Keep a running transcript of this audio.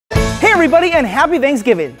everybody, and happy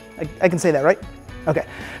Thanksgiving. I can say that, right? Okay.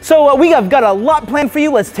 So we have got a lot planned for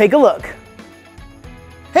you. Let's take a look.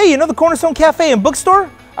 Hey, you know the Cornerstone Cafe and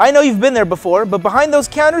Bookstore? I know you've been there before, but behind those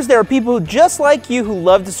counters there are people just like you who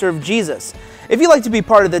love to serve Jesus. If you'd like to be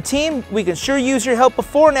part of the team, we can sure use your help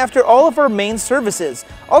before and after all of our main services.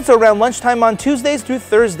 Also around lunchtime on Tuesdays through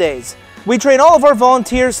Thursdays. We train all of our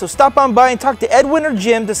volunteers, so stop on by and talk to Edwin or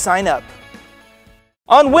Jim to sign up.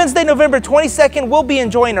 On Wednesday, November 22nd, we'll be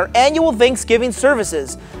enjoying our annual Thanksgiving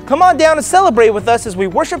services. Come on down and celebrate with us as we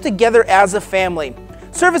worship together as a family.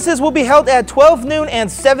 Services will be held at 12 noon and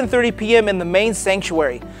 7:30 p.m. in the main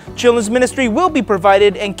sanctuary. Children's ministry will be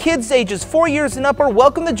provided, and kids ages 4 years and up are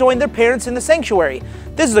welcome to join their parents in the sanctuary.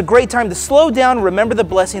 This is a great time to slow down, remember the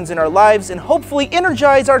blessings in our lives, and hopefully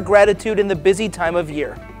energize our gratitude in the busy time of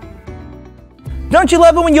year. Don't you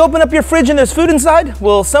love it when you open up your fridge and there's food inside?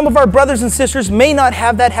 Well, some of our brothers and sisters may not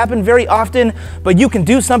have that happen very often, but you can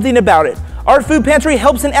do something about it. Our food pantry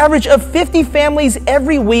helps an average of 50 families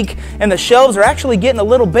every week, and the shelves are actually getting a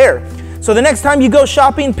little bare. So the next time you go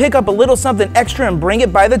shopping, pick up a little something extra and bring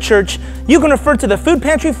it by the church. You can refer to the food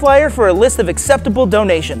pantry flyer for a list of acceptable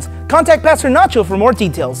donations. Contact Pastor Nacho for more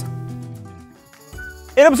details.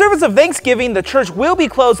 In observance of Thanksgiving, the church will be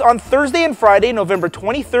closed on Thursday and Friday, November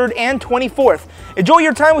 23rd and 24th. Enjoy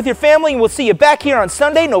your time with your family, and we'll see you back here on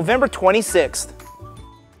Sunday, November 26th.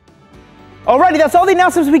 Alrighty, that's all the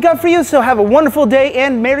announcements we got for you, so have a wonderful day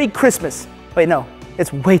and Merry Christmas. Wait, no,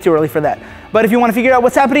 it's way too early for that. But if you want to figure out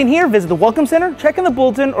what's happening here, visit the Welcome Center, check in the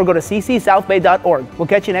bulletin, or go to ccsouthbay.org. We'll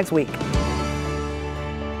catch you next week.